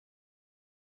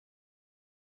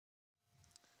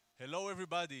Hello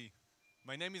everybody,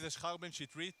 my name is Eshchar Ben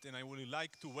Shitrit and I would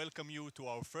like to welcome you to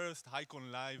our first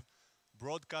Highcon Live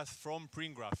broadcast from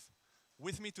Pringraf.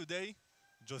 With me today,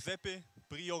 Giuseppe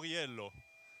Prioriello,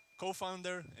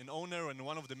 co-founder and owner and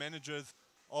one of the managers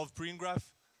of Pringraf,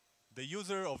 the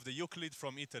user of the Euclid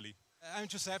from Italy. I'm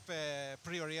Giuseppe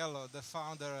Prioriello, the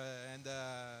founder and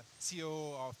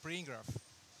CEO of Pringraf.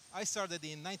 I started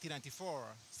in 1994,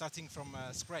 starting from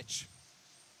scratch.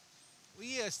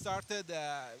 We started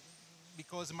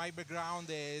because my background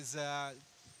is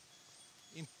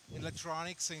in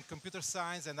electronics and computer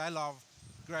science, and I love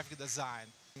graphic design.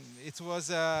 It was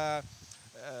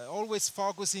always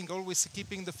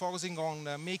keeping the focusing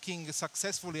on making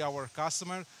successfully our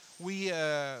customer. We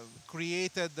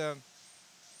created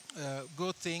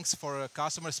good things for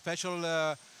customers,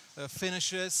 special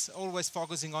finishes, always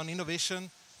focusing on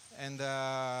innovation and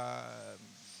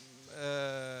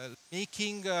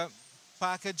making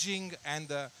packaging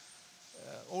and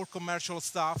all commercial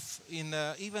stuff in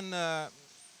even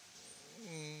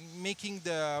making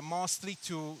the mostly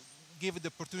to give the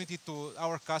opportunity to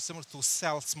our customers to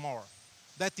sell more.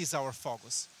 That is our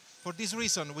focus. For this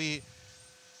reason, we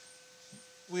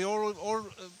all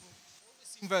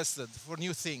invested for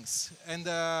new things, and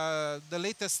the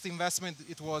latest investment,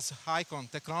 it was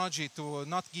Highcon technology to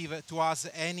not give to us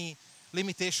any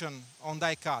limitation on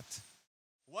die cut.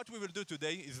 What we will do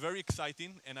today is very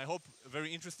exciting and I hope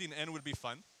very interesting and will be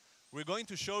fun. We're going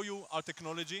to show you our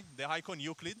technology, the Highcon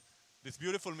Euclid, this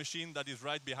beautiful machine that is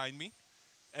right behind me.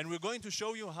 And we're going to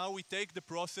show you how we take the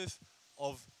process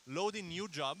of loading new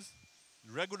jobs,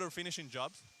 regular finishing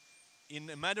jobs, in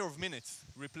a matter of minutes,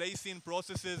 replacing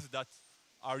processes that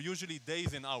are usually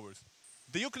days and hours.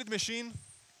 The Euclid machine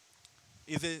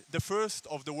is the first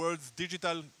of the world's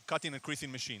digital cutting and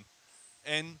creasing machine.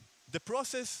 And the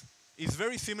process is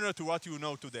very similar to what you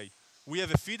know today. We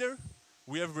have a feeder,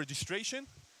 we have registration,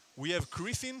 we have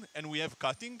creasing, and we have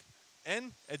cutting,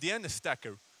 and at the end a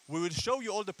stacker. We will show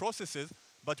you all the processes,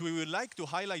 but we would like to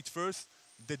highlight first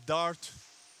the dart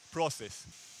process.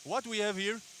 What we have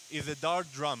here is a dart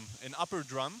drum, an upper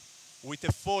drum, with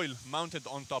a foil mounted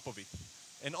on top of it.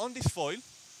 And on this foil,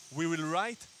 we will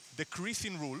write the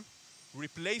creasing rule,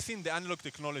 replacing the analog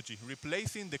technology,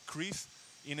 replacing the crease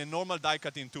in a normal die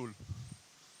cutting tool.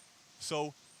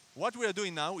 So what we are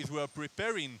doing now is we are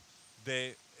preparing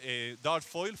the dart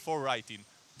foil for writing.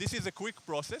 This is a quick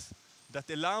process that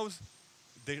allows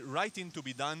the writing to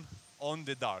be done on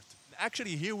the dart.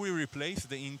 Actually, here we replace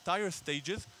the entire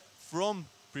stages from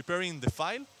preparing the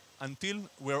file until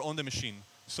we're on the machine.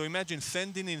 So imagine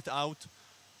sending it out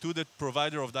to the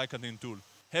provider of die cutting tool,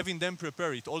 having them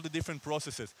prepare it, all the different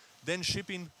processes, then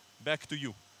shipping back to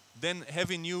you, then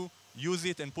having you use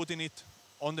it and putting it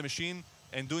on the machine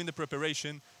and doing the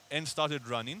preparation and started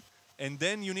running. And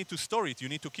then you need to store it, you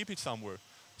need to keep it somewhere.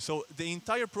 So the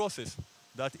entire process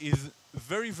that is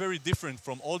very, very different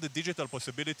from all the digital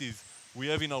possibilities we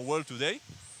have in our world today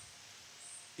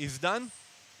is done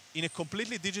in a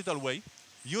completely digital way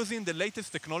using the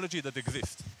latest technology that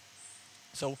exists.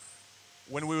 So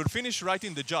when we will finish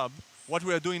writing the job, what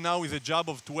we are doing now is a job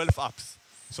of 12 apps.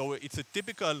 So it's a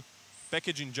typical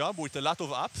packaging job with a lot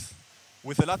of apps,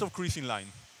 with a lot of creasing line.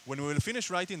 When we will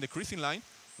finish writing the creasing line,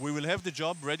 we will have the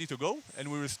job ready to go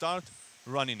and we will start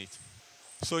running it.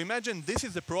 So imagine this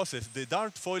is the process. The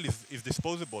dart foil is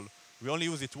disposable. We only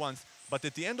use it once. But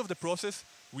at the end of the process,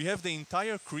 we have the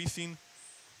entire creasing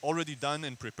already done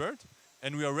and prepared,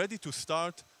 and we are ready to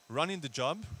start running the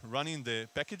job, running the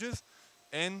packages,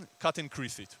 and cut and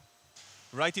crease it.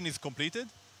 Writing is completed,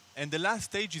 and the last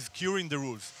stage is curing the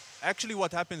rules. Actually,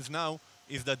 what happens now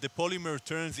is that the polymer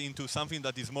turns into something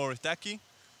that is more tacky,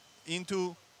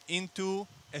 into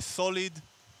a solid,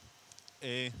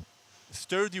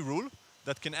 sturdy rule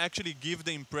that can actually give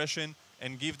the impression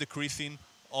and give the creasing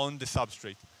on the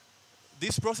substrate.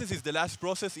 This process is the last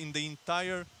process in the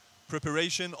entire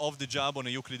preparation of the job on a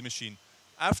Euclid machine.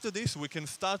 After this, we can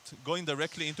start going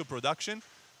directly into production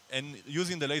and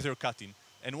using the laser cutting.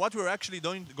 And what we're actually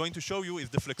going to show you is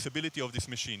the flexibility of this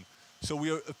machine. So we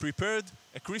are prepared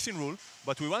a creasing rule,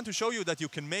 but we want to show you that you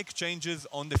can make changes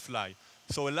on the fly.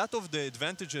 So a lot of the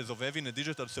advantages of having a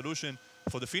digital solution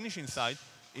for the finishing side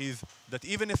is that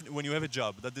even if when you have a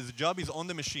job, that the job is on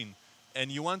the machine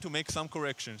and you want to make some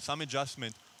correction, some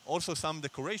adjustment, also some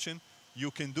decoration,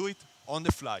 you can do it on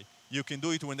the fly. You can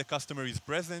do it when the customer is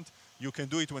present. You can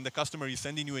do it when the customer is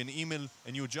sending you an email,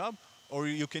 a new job, or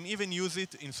you can even use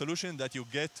it in solution that you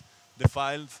get the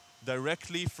files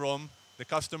directly from the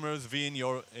customers via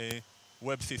your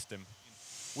web system.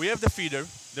 We have the feeder.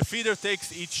 The feeder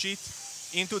takes each sheet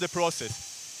into the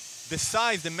process. The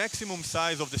size, the maximum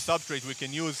size of the substrate we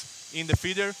can use in the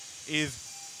feeder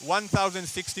is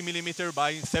 1060 millimeter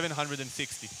by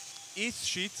 760. Each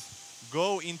sheet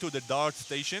go into the dart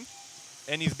station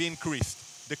and is being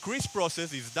creased. The crease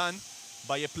process is done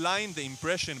by applying the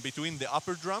impression between the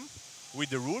upper drum with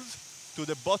the rules to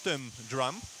the bottom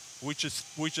drum, which is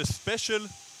a special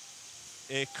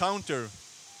counter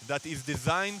that is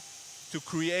designed to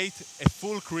create a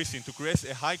full creasing, to create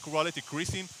a high quality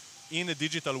creasing in a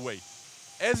digital way.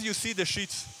 As you see the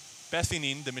sheets passing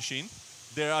in the machine,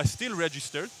 they are still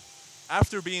registered.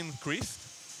 After being creased,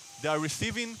 they are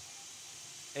receiving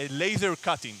a laser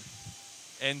cutting.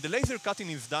 And the laser cutting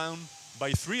is done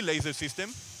by 3 laser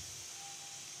systems,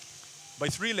 by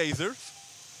 3 lasers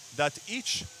that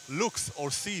each looks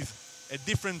or sees a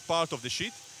different part of the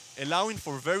sheet, allowing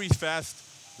for very fast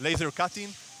laser cutting,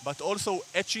 but also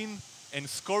etching and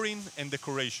scoring and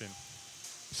decoration.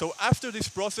 So after this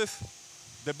process,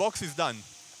 the box is done.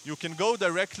 You can go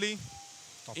directly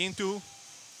into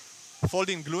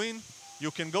folding gluing.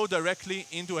 You can go directly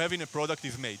into having a product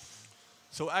is made.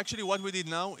 So actually what we did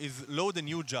now is load a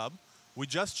new job. We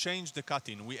just changed the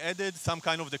cutting. We added some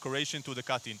kind of decoration to the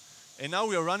cutting. And now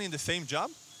we are running the same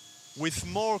job with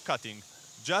more cutting.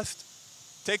 Just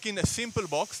taking a simple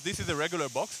box, this is a regular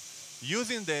box,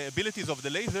 using the abilities of the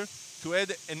laser to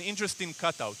add an interesting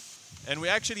cutout. And we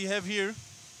actually have here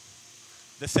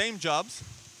the same jobs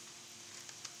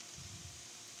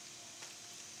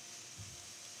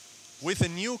with a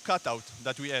new cutout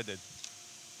that we added.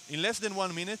 In less than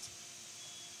 1 minute,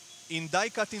 in die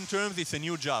cutting terms, it's a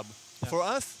new job. Yeah. For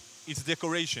us, it's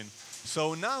decoration.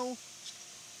 So now,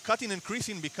 cutting and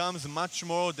creasing becomes much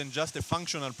more than just a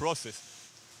functional process.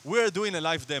 We're doing a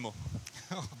live demo,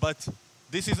 but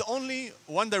this is only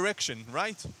one direction,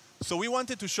 right? So we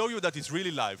wanted to show you that it's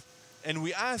really live. And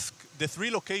we asked the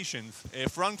 3 locations,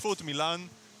 Frankfurt, Milan,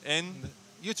 and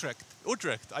Utrecht.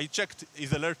 Utrecht, I checked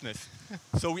his alertness.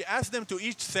 So we asked them to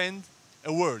each send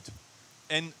a word.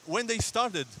 And when they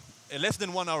started less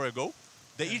than 1 hour ago,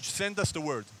 they each sent us the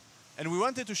word. And we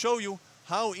wanted to show you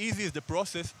how easy is the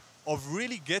process of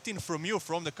really getting from you,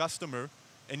 from the customer,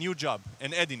 a new job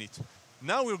and adding it.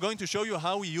 Now we're going to show you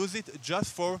how we use it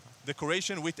just for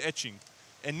decoration with etching.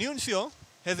 And Nuncio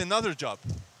has another job.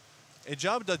 A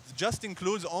job that just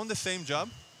includes on the same job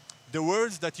the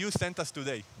words that you sent us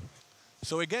today.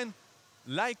 So again,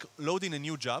 like loading a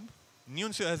new job,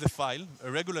 Nuncio has a file, a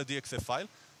regular DXF file,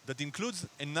 that includes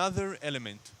another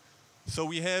element. So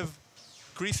we have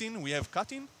creasing, we have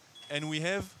cutting, and we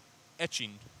have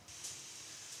etching.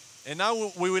 And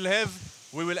now we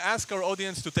will ask our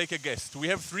audience to take a guess. We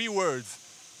have 3 words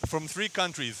from 3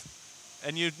 countries,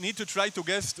 and you need to try to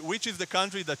guess which is the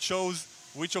country that chose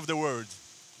which of the words.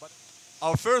 But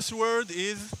our first word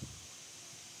is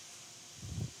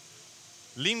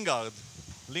Lingard.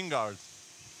 Lingard.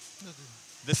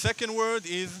 The second word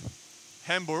is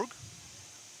Hamburg.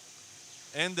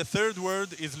 And the third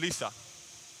word is Lisa.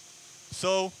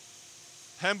 So,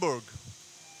 Hamburg.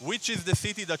 Which is the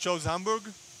city that chose Hamburg?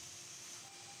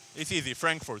 It's easy,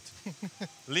 Frankfurt.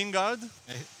 Lingard?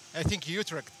 I think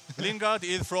Utrecht. Lingard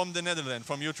is from the Netherlands,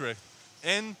 from Utrecht.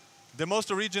 And the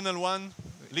most original one,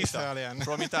 Lisa, Italian.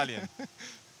 from Italian.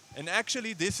 And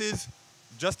actually, this is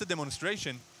just a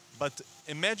demonstration, but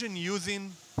imagine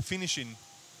using finishing,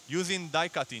 using die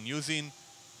cutting, using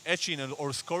etching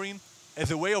or scoring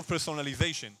as a way of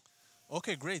personalization.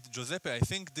 Okay, great. Giuseppe, I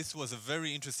think this was a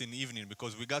very interesting evening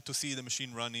because we got to see the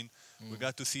machine running, we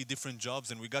got to see different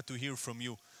jobs, and we got to hear from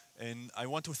you. And I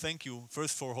want to thank you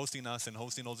first for hosting us and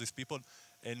hosting all these people,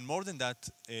 and more than that,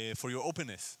 for your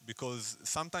openness, because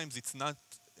sometimes it's not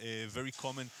very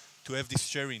common to have this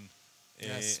sharing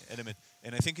element.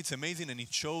 And I think it's amazing, and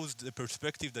it shows the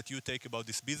perspective that you take about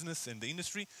this business and the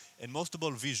industry, and most of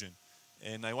all, vision.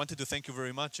 And I wanted to thank you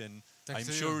very much, and I'm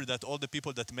sure that all the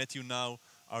people that met you now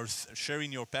are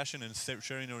sharing your passion and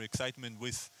sharing your excitement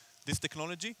with this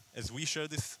technology, as we share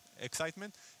this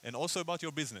excitement, and also about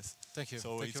your business. Thank you.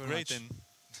 So Thank it's you great. and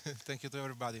thank you to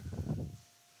everybody.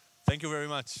 Thank you very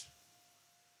much.